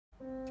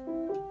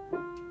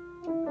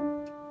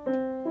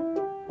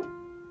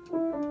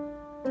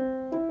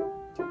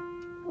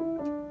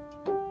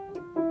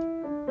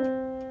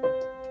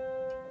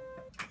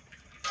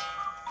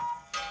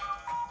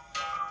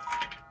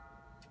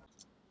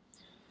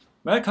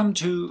Welcome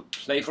to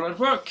Playful at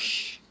Work.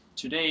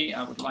 Today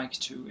I would like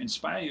to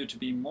inspire you to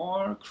be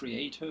more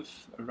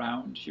creative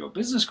around your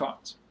business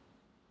cards.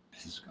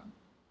 Business card?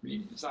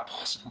 Really? Is that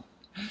possible?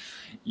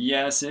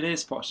 Yes, it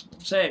is possible.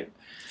 So,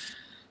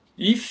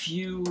 if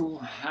you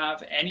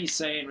have any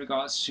say in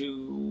regards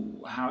to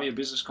how your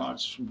business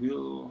cards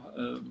will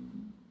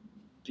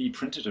be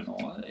printed and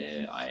all,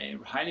 I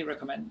highly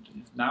recommend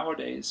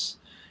nowadays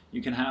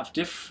you can have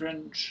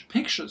different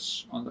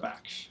pictures on the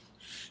back.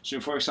 So,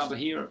 for example,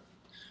 here,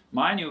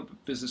 my new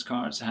business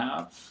cards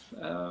have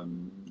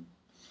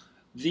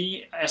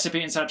the SAP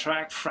Inside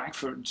Track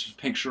Frankfurt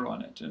picture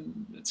on it.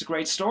 And it's a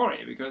great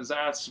story because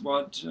that's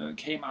what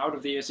came out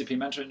of the SAP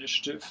Mentor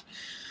Initiative,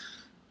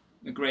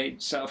 a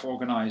great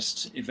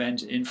self-organized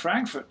event in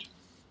Frankfurt.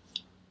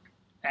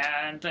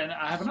 And then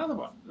I have another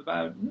one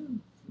about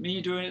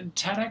me doing a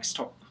TEDx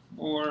talk.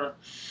 Or,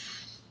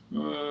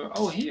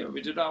 oh, here,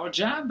 we did our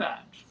jam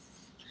band.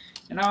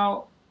 And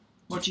now,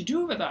 what you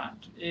do with that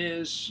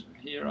is,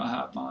 here I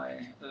have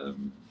my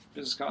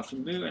business card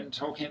from Moo and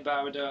talking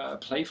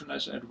about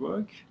playfulness at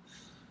work.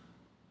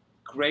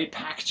 Great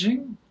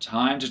packaging,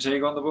 time to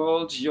take on the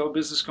world, your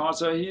business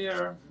cards are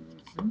here.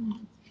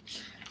 And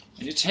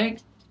you take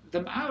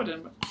them out,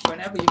 and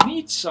whenever you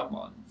meet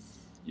someone,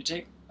 you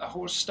take a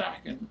whole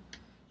stack and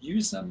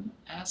use them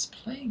as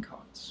playing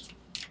cards.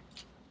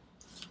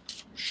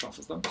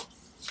 Shuffle them.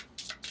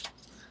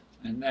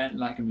 And then,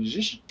 like a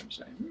musician, you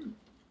say,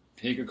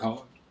 pick a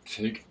card.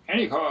 Pick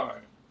any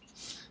card.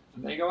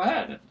 And they go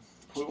ahead and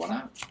pull one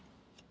out.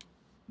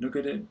 Look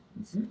at it.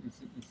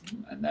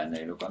 And then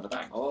they look on the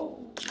back. Oh,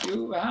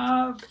 you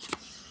have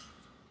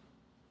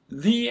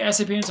the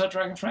SAP Inside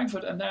Track in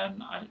Frankfurt. And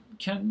then I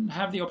can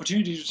have the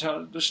opportunity to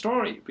tell the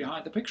story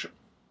behind the picture.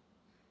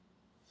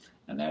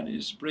 And that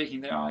is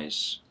breaking the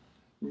ice.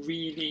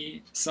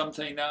 Really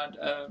something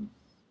that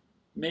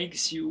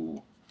makes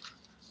you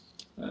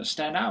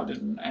stand out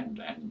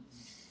and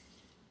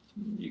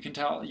you can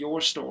tell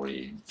your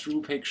story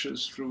through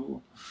pictures,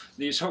 through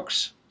these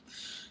hooks.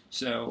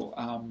 So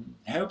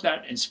I hope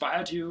that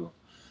inspired you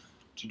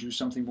to do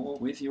something more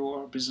with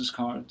your business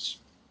cards.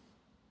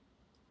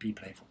 Be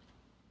playful.